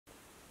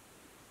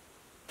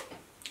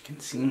You can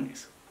see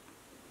myself.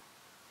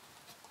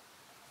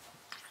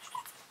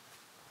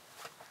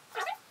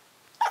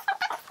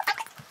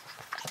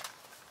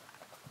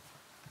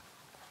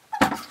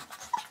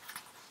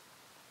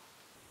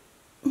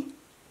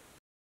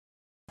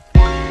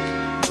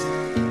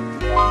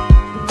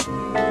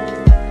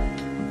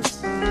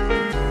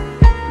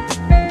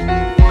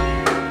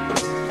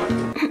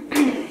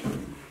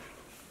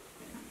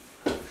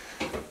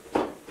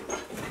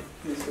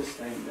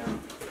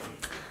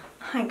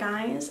 Hi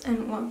guys,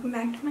 and welcome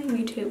back to my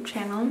YouTube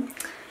channel.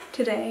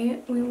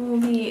 Today we will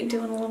be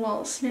doing a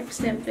little snip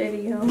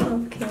video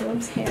of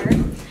Caleb's hair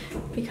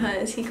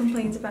because he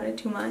complains about it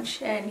too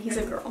much and he's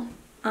a girl.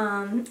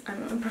 I'm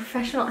a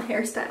professional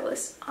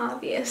hairstylist,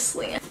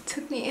 obviously. It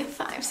took me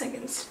 5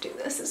 seconds to do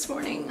this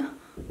morning.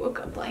 Woke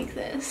up like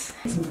this.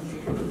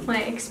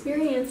 My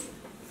experience.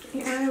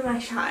 Get out of my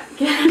shot.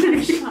 Get out of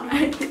my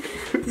shot.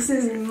 This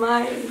is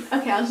mine.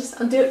 Okay,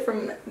 I'll do it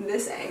from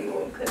this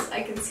angle because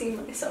I can see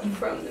myself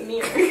from the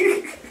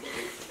mirror.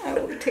 I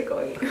will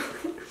tickle you.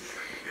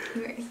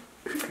 Anyways,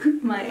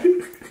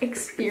 my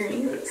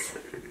experience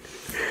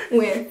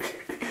with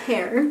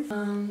hair.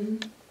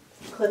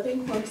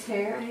 Clipping horse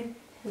hair. I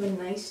have a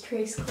nice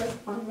trace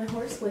clip on my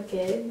horse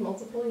Wicked,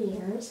 multiple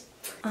years.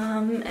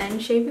 And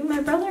shaving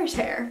my brother's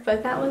hair,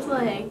 but that was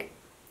like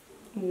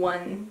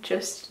one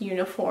just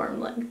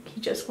uniform, like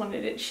he just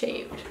wanted it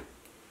shaved.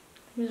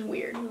 It was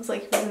weird. It was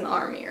like he was in the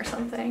army or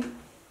something.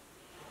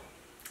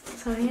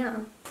 So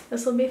yeah,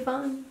 this will be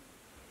fun.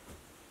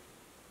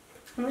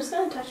 I'm just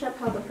gonna touch up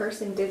how the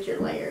person did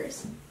your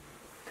layers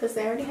because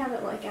they already have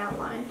it like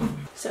outlined.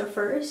 So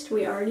first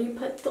we already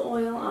put the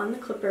oil on the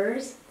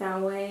clippers,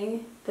 that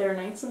way they're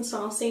nice and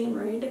saucy and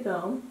ready to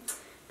go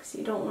because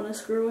you don't want to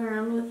screw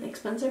around with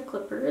expensive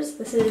clippers.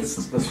 This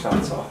is the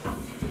shots off.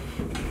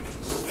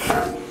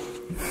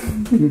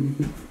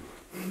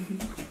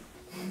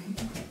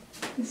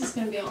 This is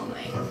gonna be all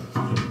night.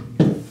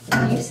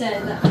 You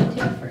said that might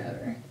take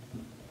forever.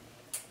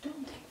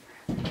 Don't take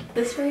forever. At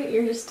this rate,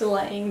 you're just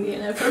delaying the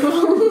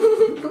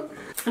inevitable.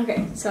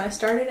 Okay, so I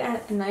started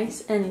at a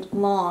nice and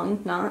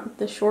long, not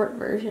the short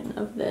version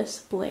of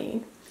this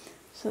blade.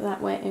 So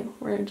that way,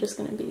 we're just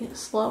gonna be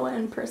slow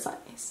and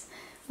precise.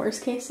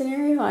 Worst case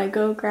scenario, I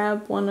go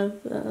grab one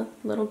of the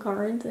little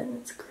guards and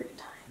it's great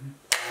time.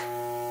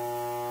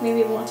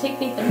 Maybe it won't take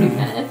me 30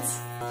 minutes.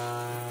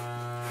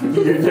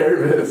 You're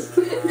nervous.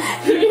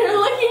 You're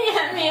looking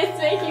at me, it's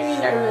making me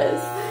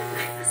nervous.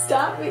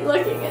 Stop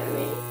looking at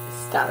me.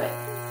 Stop it.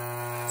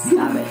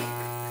 Stop it.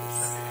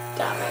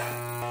 Stop it.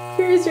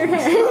 Here's your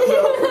hair.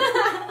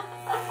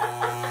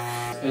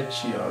 It's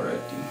itchy already.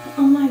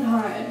 Oh my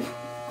god.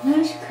 Now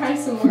I should cry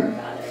some more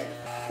about it.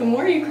 The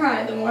more you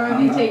cry, the more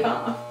I take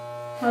off.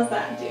 How's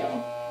that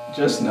deal?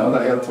 Just know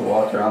that you have to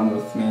walk around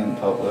with me in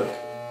public.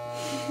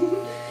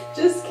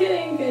 Just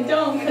kidding,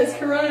 don't, because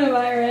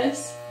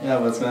coronavirus. Yeah,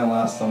 but it's gonna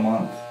last a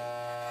month.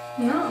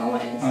 Not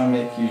always. I'm gonna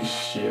make you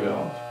shave it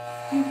off.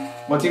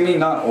 What do you mean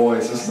not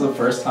always? This is the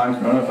first time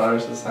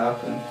coronavirus has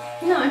happened.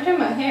 No, I'm talking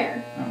about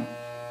hair. Oh.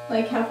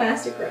 Like how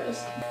fast it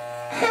grows.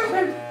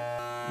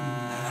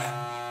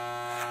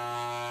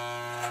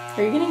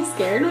 Are you getting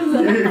scared? Was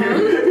that a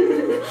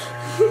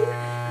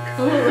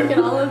Oh, look at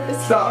all of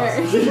this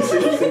hair.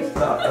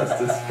 Stop, that's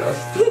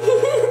disgusting.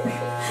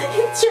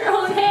 It's your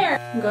own hair.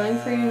 I'm going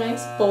for your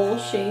nice bowl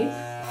shape.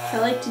 I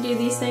like to do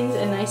these things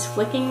in nice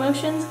flicking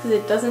motions because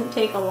it doesn't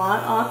take a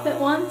lot off at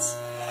once.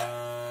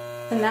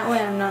 And that way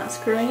I'm not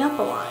screwing up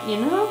a lot, you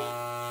know?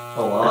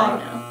 A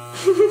lot? I know.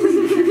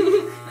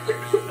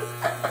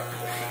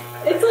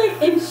 It's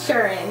like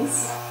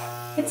insurance.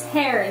 It's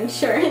hair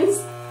insurance.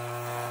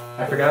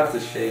 I forgot to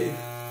shave.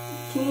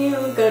 Can you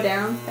go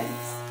down?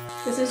 Thanks.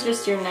 This is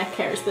just your neck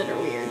hairs that are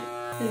weird.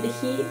 And the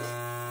heat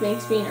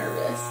makes me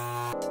nervous.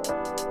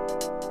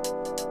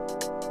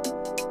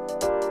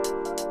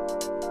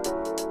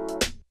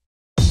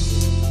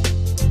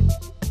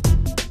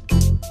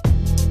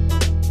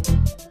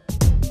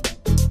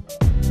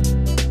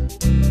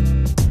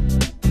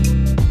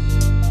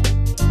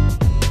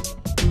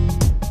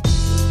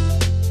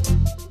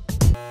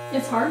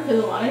 It's hard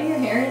because a lot of your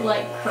hair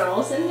like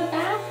curls in the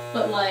back,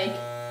 but like...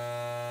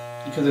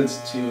 Because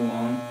it's too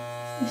long.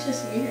 It's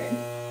just weird.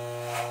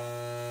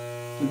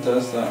 It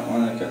does that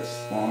when it gets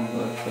long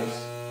like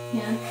this.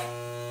 Yeah.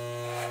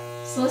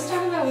 So let's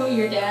talk about what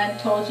your dad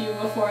told you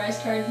before I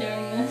started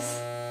doing this.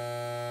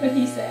 What'd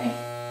he say?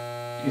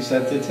 You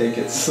said to take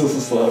it so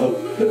slow.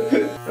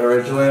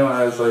 Originally when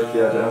I was like,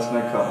 yeah, Dad's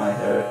gonna cut my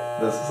hair.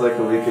 This is like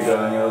a week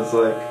ago and he was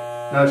like,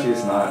 no,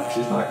 she's not.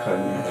 She's not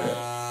cutting your hair.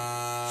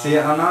 See,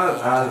 I'm not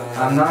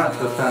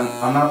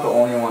the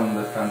only one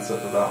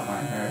defensive about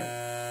my hair.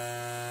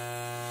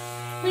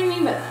 What do you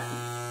mean by that?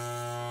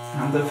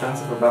 I'm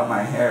defensive about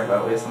my hair,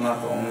 but at least I'm not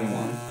the only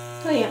one.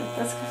 Oh yeah,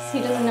 that's because he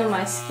doesn't know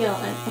my skill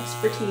and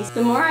expertise.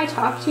 The more I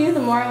talk to you,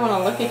 the more I want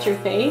to look at your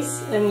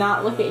face and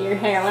not look at your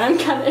hair when I'm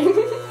cutting.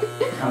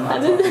 How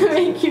does that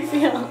make you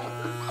feel?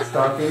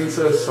 Stop being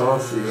so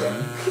saucy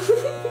then.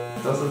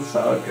 It doesn't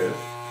sound good.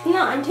 No,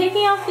 I'm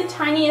taking off the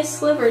tiniest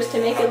slivers to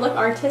make it look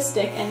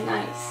artistic and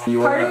nice.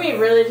 Part of me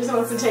really just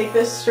wants to take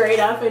this straight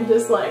up and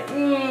just like,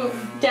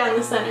 down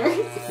the center.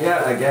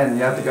 Yeah, again,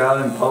 you have to go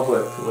out in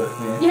public with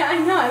me. Yeah, I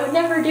know, I would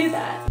never do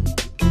that.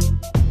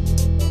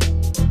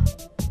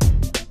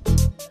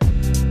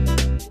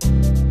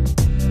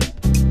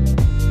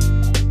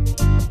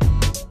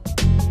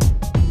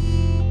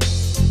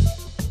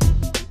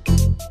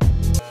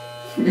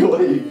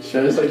 Wait,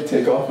 should I just like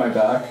take off my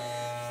back?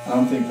 I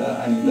don't think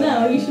that I need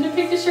that. No, you should have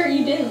picked a shirt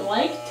you didn't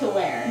like to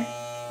wear.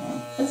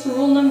 Oh. That's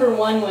rule number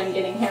 1 when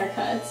getting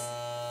haircuts.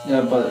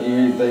 Yeah, but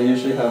they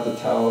usually have the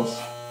towels.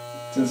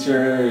 Since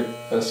you're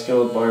a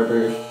skilled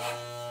barber, you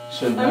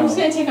should know. I'm just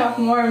gonna take off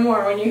more and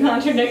more when you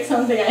contradict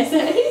something I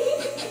say.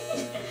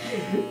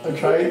 I'm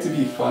trying to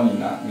be funny,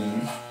 not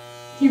mean.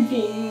 You're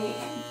being mean.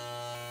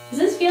 Is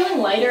this feeling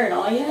lighter at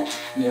all yet?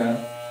 Yeah.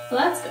 Well,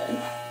 that's good.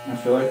 I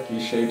feel like you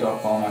shaved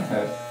off all my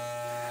head.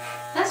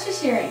 That's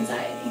just your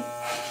anxiety.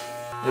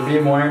 It'd be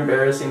more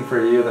embarrassing for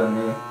you than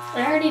me.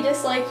 I already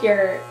dislike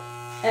your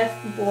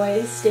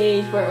F-boy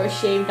stage where it was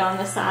shaved on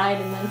the side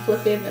and then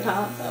flippy at the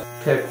top. So.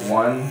 Pick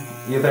one.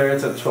 Either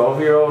it's a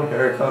 12-year-old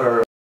haircut or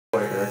a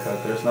boy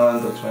haircut. There's no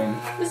in between.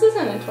 This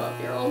isn't a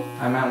 12-year-old.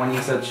 I meant when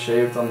you said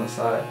shaved on the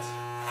sides.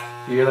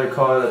 You either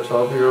call it a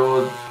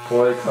 12-year-old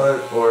boy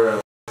cut or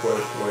a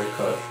boy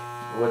cut.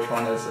 Which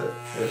one is it?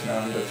 There's no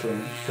in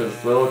between.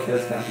 Because little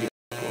kids can't be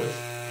boys.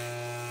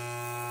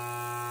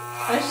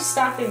 I just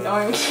stopped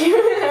ignoring you,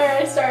 or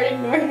I started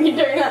ignoring you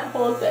during that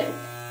whole thing.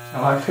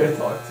 Oh, I could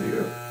talk to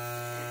you.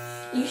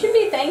 You should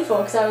be thankful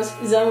because I was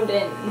zoned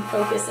in and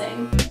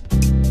focusing.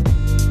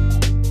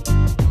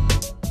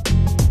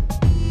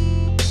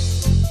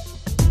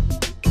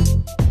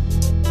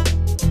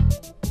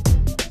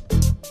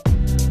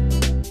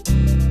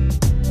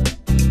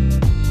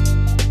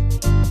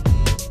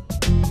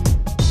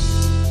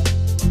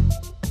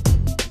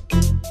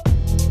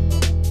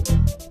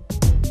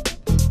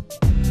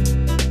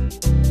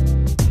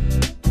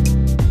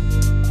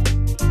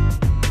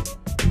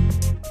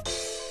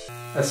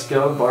 A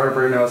skilled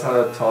barber knows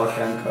how to talk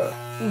and cut.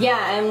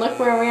 Yeah, and look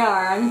where we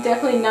are. I'm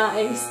definitely not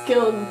a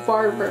skilled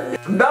barber.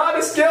 Not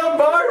a skilled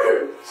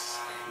barber!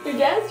 Your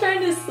dad's trying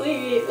to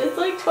sleep. It's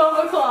like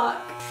 12 o'clock.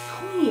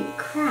 Holy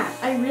crap.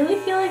 I really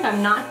feel like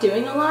I'm not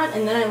doing a lot,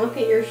 and then I look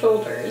at your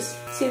shoulders.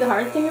 See, the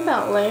hard thing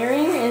about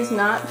layering is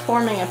not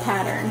forming a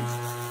pattern.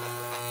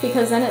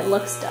 Because then it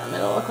looks dumb.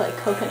 It'll look like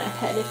coconut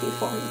head if you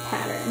form a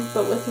pattern,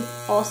 but with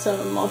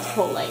also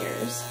multiple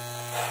layers.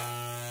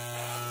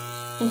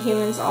 And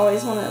humans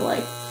always want to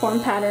like form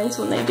patterns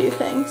when they do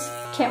things.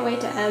 Can't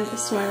wait to add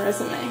this to my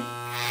resume.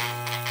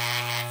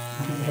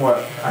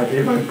 What? I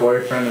gave my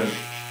boyfriend a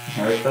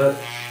haircut?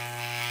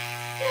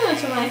 Yeah,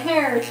 to my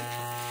hair,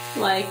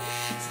 like,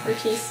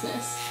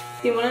 expertise-ness.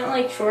 Do you want it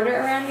like shorter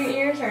around your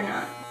ears or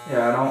not?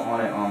 Yeah, I don't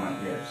want it on my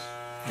ears.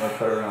 I'll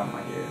put it around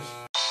my ears.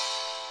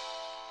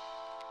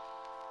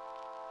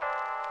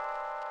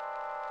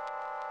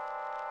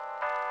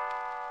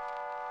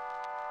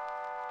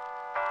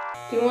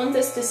 Do you want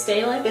this to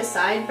stay like a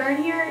sideburn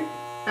here?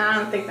 I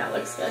don't think that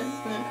looks good.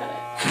 I'm gonna cut it.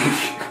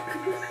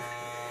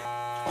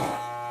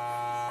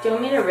 Do you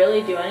want me to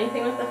really do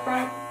anything with the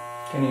front?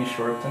 Can you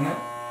shorten it?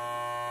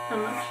 How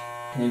much?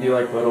 Can you do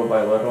like little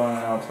by little and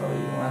then I'll tell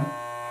you when?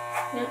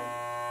 Yep.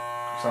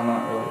 Because I'm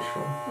not really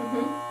sure.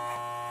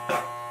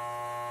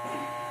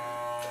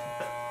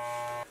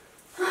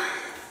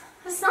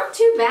 That's not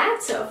too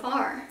bad so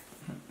far.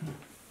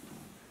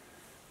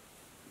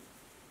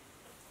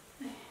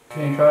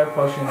 Can you try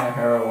pushing my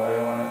hair away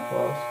when it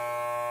falls?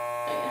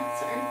 Oh yeah,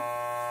 sorry.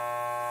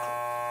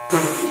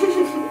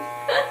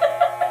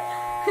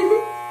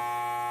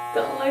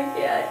 Don't look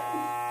yet.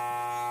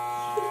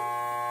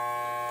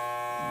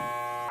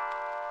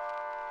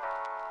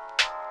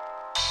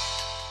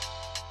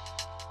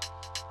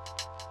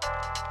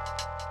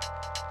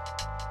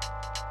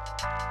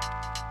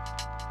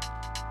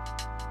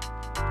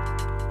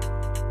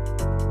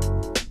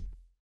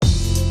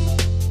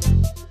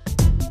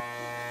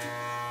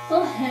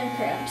 Little hand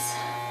cramps.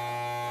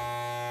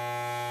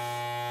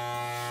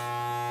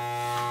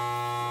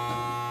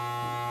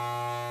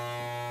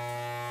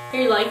 Are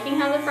you liking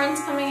how the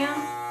front's coming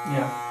out?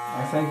 Yeah,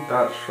 I think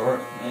that's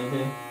short,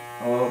 maybe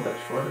a little bit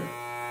shorter.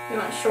 You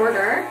want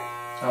shorter?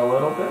 A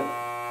little bit?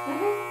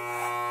 Mm-hmm.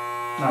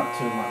 Not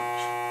too much.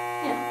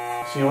 Yeah.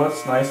 See,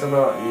 what's nice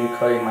about you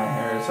cutting my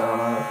hair is that I'm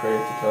not afraid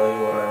to tell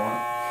you what I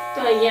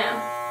want. Yeah,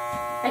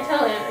 I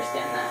totally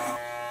understand that.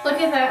 Look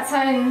at that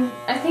side.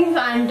 I think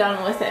I'm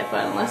done with it,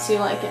 but unless you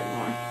like it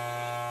more.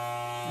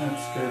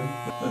 That's good.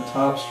 The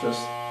top's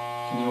just,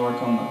 can you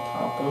work on the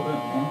top of it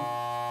more?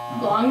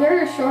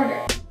 Longer or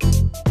shorter?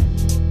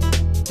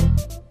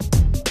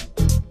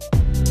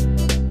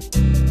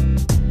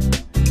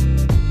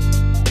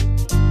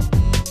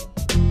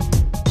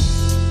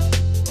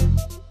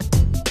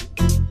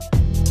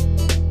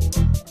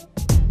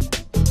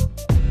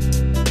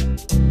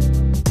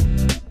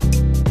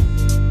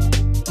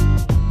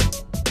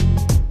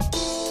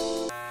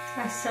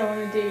 I so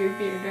want to do your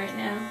beard right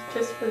now,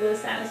 just for the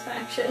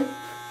satisfaction.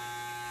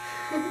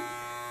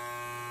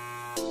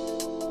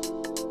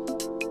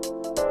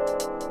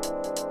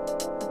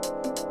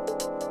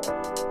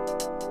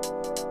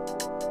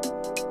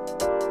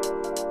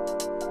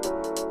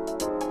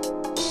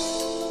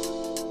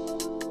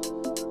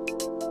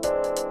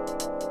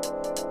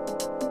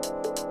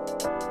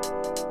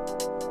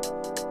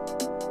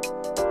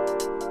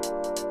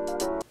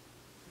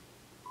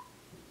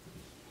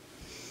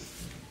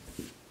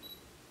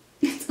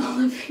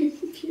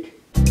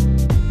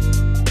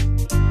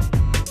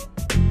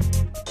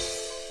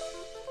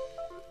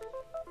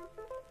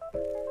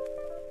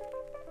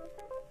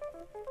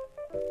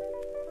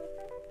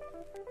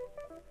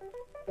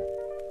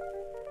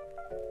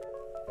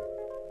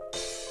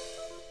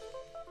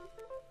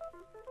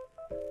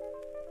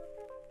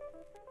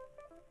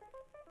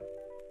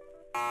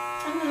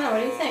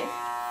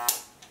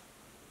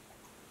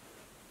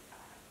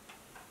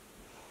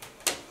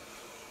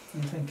 I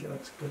think it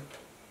looks good.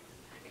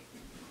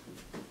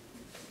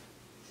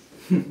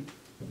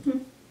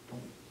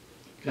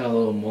 Got a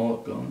little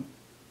mullet going.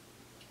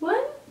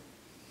 What?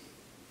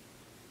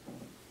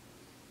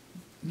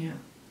 Yeah.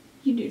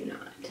 You do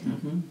not.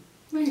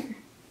 Where?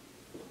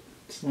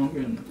 It's longer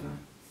in the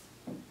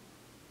back.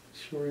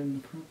 Shorter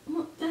in the front.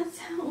 Well, that's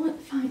how it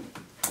went fine.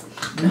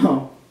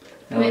 No.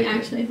 Wait,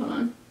 actually, hold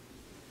on.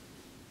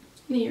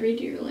 I need to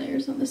redo your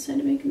layers on this side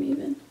to make them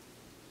even.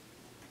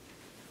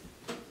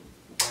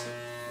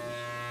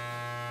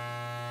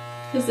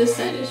 Because this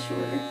side is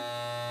shorter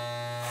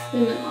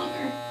than the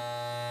longer.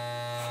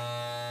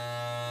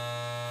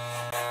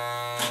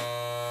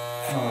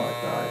 Oh my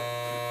god.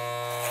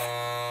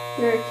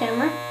 You're a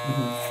camera?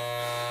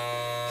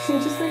 You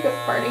just like a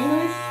farting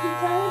noise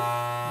sometimes?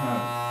 No,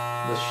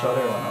 the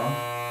shutter went off.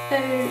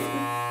 Hey.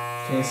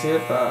 Can you see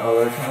if that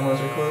other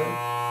camera's recording?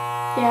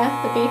 Yeah,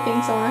 the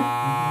beeping's on.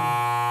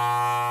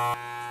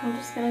 I'm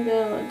just gonna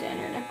go down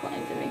your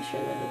neckline to make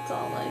sure that it's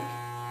all like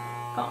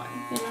gone,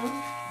 you know?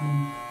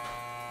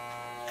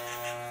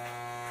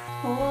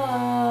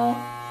 Hello.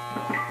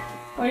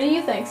 What do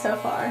you think so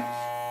far?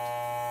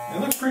 It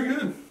looks pretty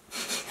good.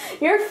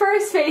 Your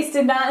first face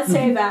did not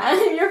say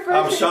that. Your first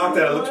I'm shocked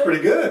that it looks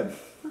pretty good.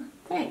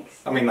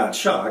 Thanks. I mean, not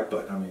shocked,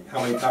 but I mean,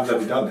 how many times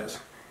have you done this?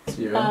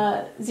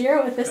 0.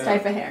 0 with this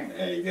type of hair.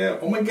 There you go.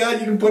 Oh my god,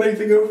 you can put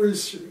anything over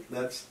his shirt.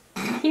 That's...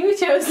 You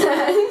chose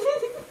that.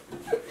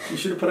 You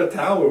should have put a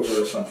towel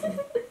over or something.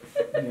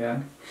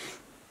 Yeah.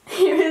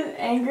 He was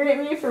angry at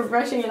me for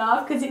brushing it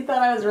off because he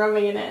thought I was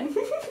rubbing it in.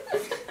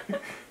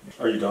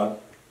 Are you done?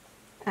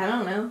 I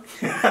don't know.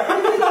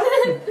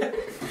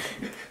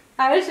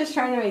 I was just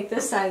trying to make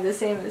this side the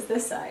same as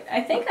this side.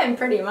 I think I'm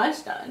pretty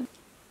much done.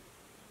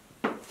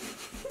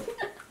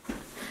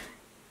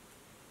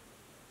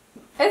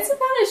 It's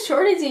about as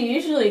short as you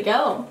usually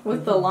go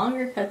with the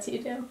longer cuts you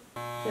do.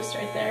 Just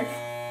right there.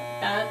 Like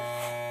that.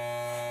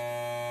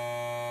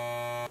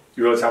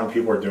 You realize how many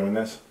people are doing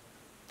this?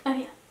 Oh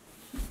yeah.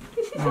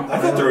 I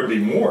thought there would be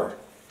more.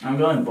 I'm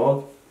going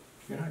bald.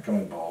 You're not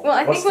going bald. Well,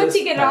 I What's think once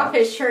this you get patch? off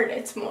his shirt,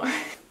 it's more.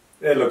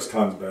 It looks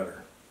tons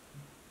better.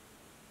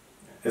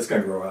 It's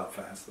gonna grow out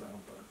fast though.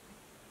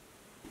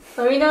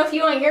 But... Let me know if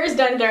you want yours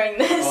done during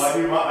this. Oh, I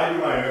do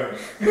my own.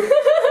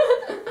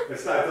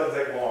 It doesn't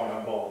take long.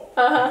 I'm bald.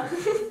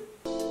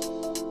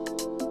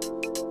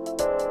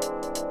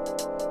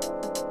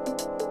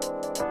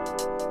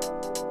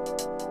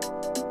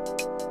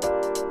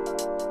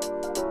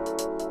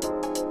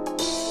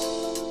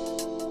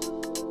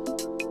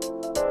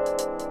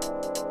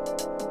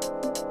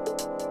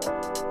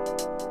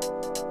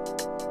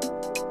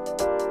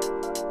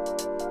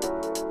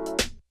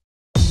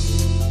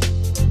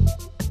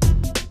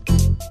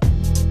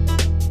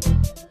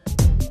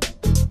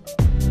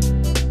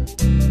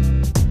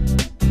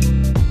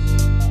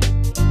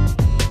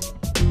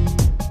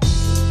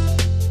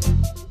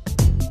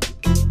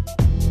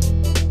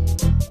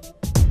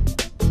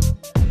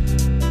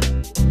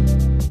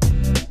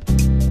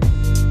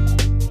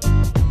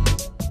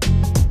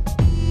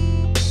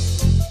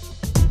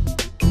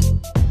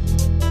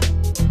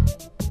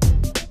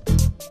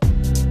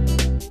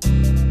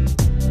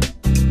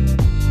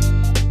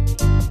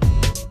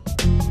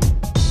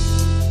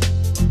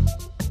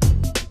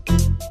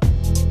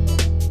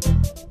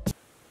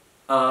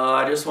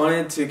 I just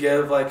wanted to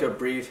give like a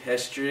brief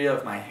history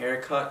of my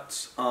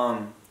haircuts.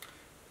 I'm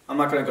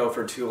not going to go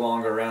for too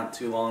long or rant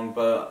too long,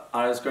 but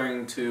I was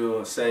going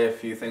to say a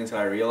few things that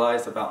I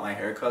realized about my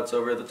haircuts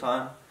over the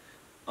time.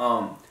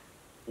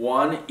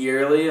 One,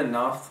 eerily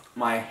enough,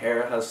 my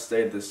hair has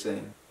stayed the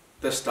same.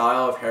 The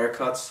style of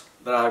haircuts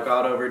that I've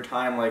got over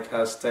time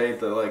has stayed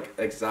the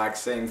exact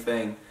same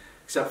thing,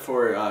 except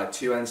for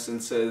 2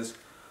 instances.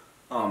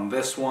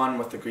 This one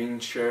with the green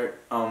shirt,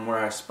 where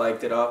I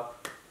spiked it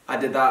up. I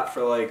did that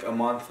for like a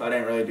month. I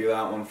didn't really do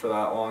that one for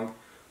that long.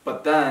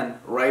 But then,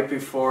 right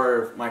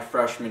before my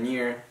freshman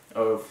year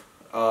of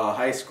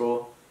high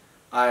school,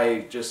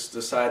 I just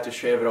decided to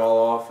shave it all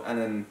off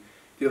and then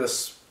do the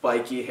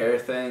spiky hair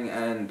thing,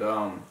 and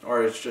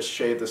or just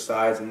shave the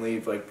sides and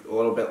leave like a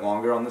little bit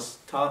longer on this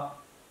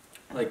top,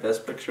 like this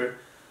picture.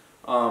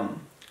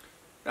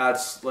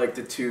 That's like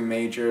the 2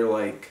 major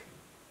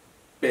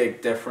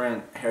big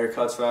different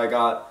haircuts that I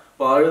got.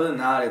 But other than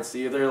that, it's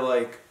either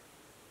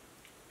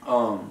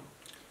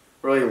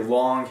really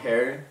long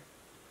hair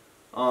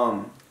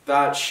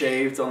that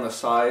shaved on the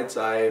sides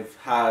I've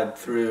had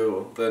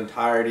through the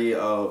entirety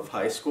of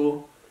high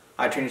school.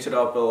 I changed it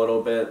up a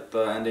little bit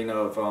the ending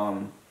of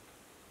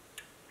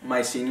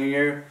my senior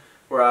year,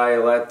 where I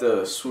let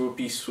the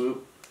swoopy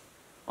swoop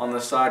on the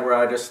side, where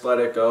I just let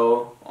it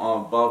go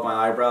above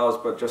my eyebrows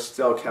but just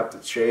still kept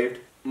it shaved.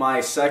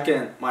 My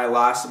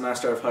last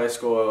semester of high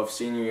school of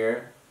senior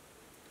year,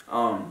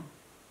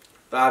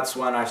 that's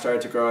when I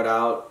started to grow it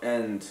out,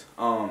 and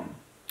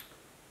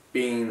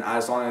being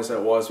as long as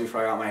it was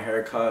before I got my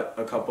hair cut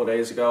a couple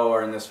days ago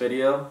or in this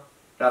video,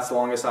 that's the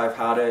longest I've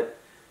had it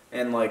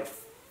in like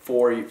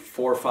 4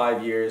 or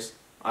 5 years.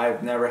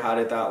 I've never had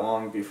it that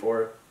long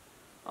before.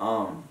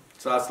 So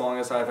that's the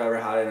longest I've ever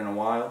had it in a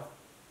while.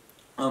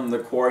 the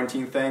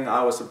quarantine thing.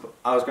 I was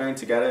going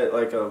to get it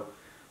like a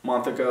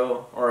month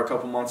ago or a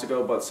couple months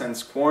ago, but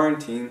since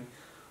quarantine,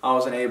 I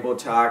wasn't able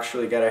to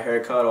actually get a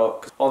haircut.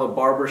 All the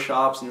barber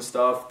shops and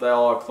stuff, they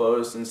all are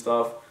closed and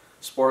stuff.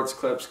 Sports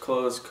clips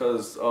closed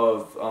because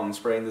of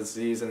spreading the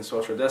disease and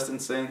social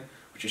distancing,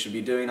 which you should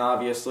be doing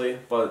obviously,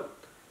 but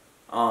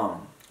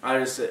I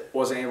just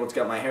wasn't able to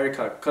get my hair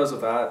cut because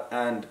of that,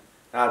 and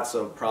that's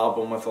a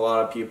problem with a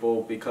lot of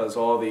people because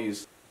all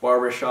these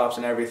barber shops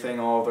and everything,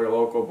 all their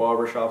local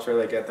barber shops where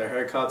they get their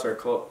haircuts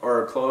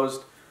are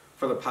closed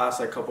for the past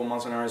like couple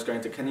months, and are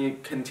going to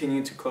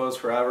continue to close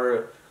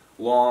forever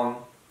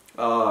long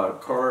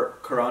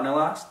corona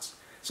lasts.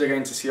 So you're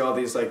going to see all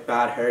these like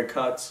bad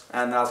haircuts,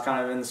 and that's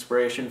kind of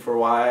inspiration for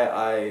why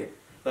I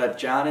let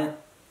Janet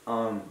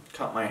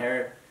cut my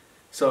hair.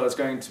 So it's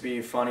going to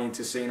be funny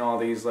to see all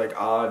these like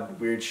odd,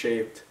 weird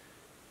shaped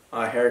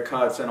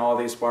haircuts, and all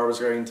these barbers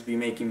are going to be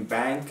making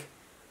bank.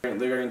 They're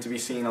going to be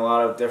seeing a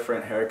lot of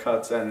different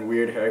haircuts and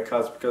weird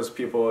haircuts because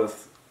people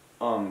with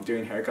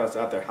doing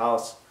haircuts at their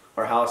house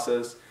or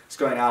houses is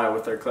going at it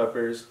with their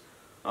clippers.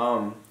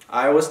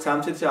 I was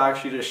tempted to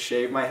actually just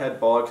shave my head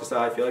bald because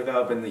I feel like that would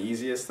have been the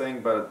easiest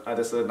thing, but I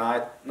decided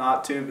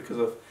not to because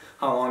of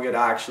how long it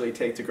actually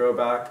take to grow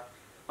back.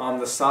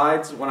 The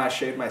sides, when I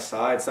shaved my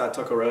sides, that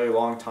took a really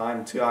long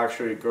time to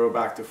actually grow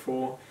back to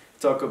full.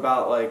 It took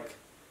about like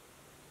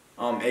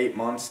 8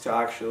 months to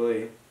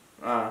actually,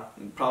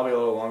 probably a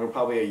little longer,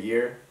 probably a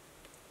year,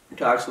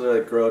 to actually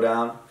like grow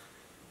down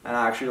and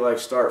actually like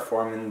start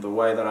forming the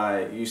way that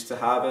I used to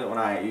have it when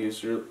I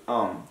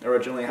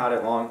originally had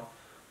it long.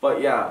 But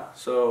yeah,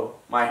 so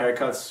my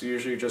haircut's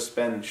usually just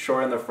been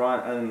short in the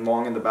front and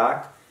long in the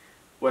back,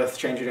 with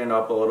changing it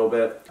up a little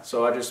bit.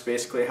 So I just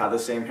basically had the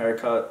same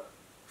haircut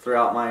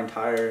throughout my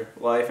entire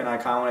life, and I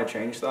kind of want to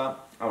change that.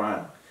 I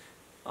want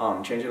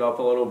to change it up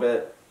a little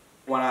bit.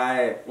 When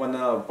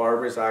the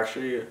barbers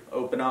actually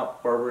open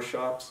up, barber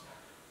shops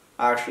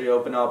actually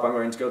open up, I'm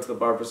going to go to the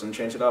barbers and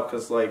change it up,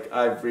 because like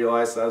I've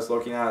realized that I was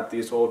looking at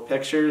these old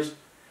pictures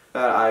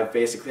that I've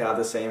basically had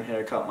the same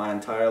haircut my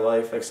entire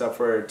life, except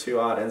for 2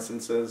 odd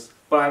instances.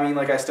 But I mean,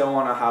 like, I still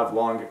want to have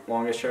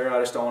longish hair. I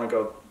just don't want to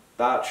go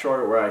that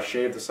short where I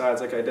shave the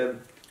sides like I did.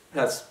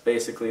 That's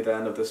basically the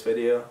end of this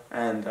video,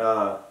 and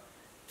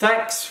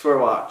thanks for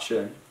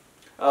watching.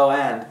 Oh,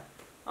 and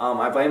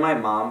I blame my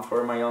mom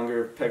for my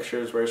younger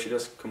pictures where she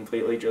just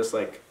completely just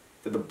like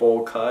did the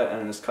bowl cut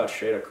and just cut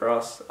straight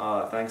across.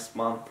 Thanks,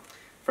 Mom,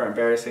 for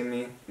embarrassing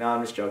me. No,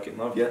 I'm just joking.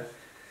 Love ya.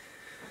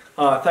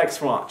 Thanks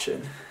for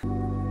watching.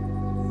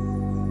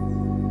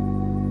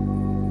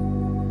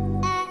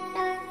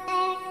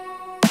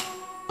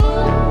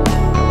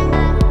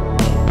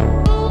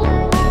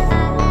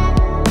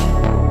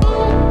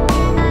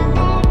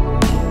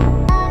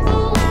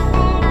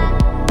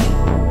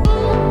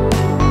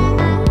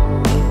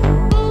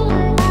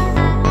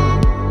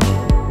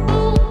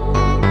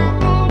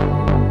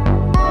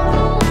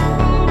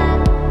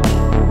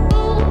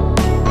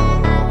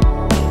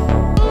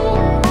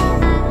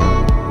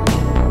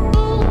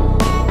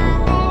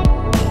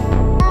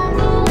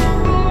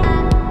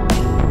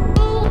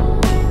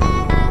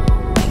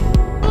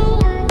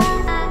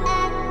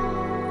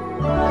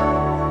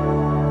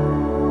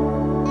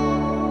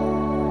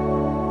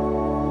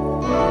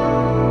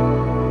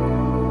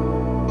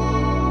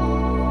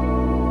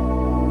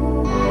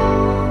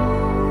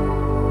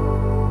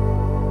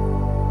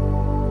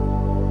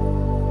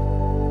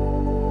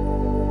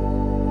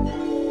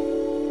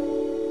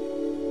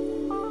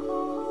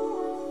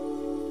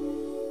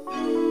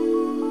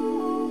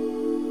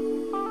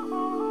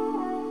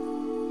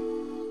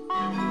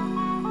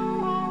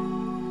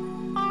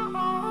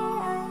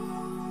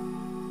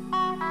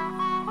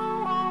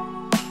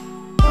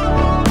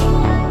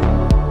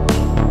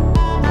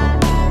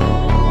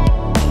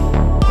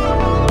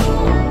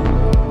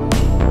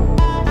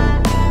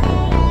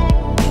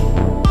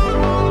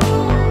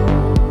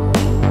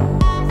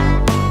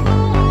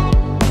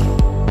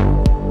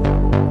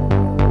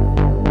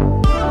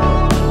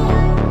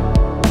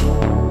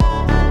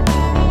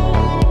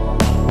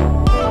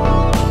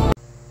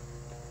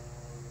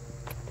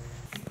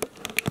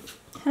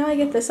 How do I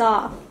get this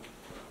off?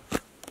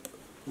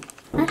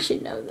 I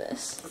should know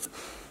this.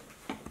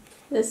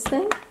 This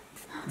thing?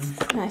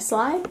 Can I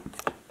slide?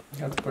 You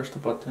have to push the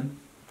button.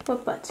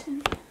 What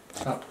button?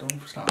 Stop,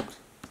 don't stop.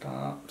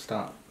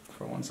 Stop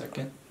for 1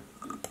 second.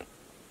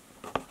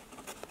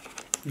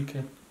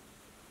 Okay.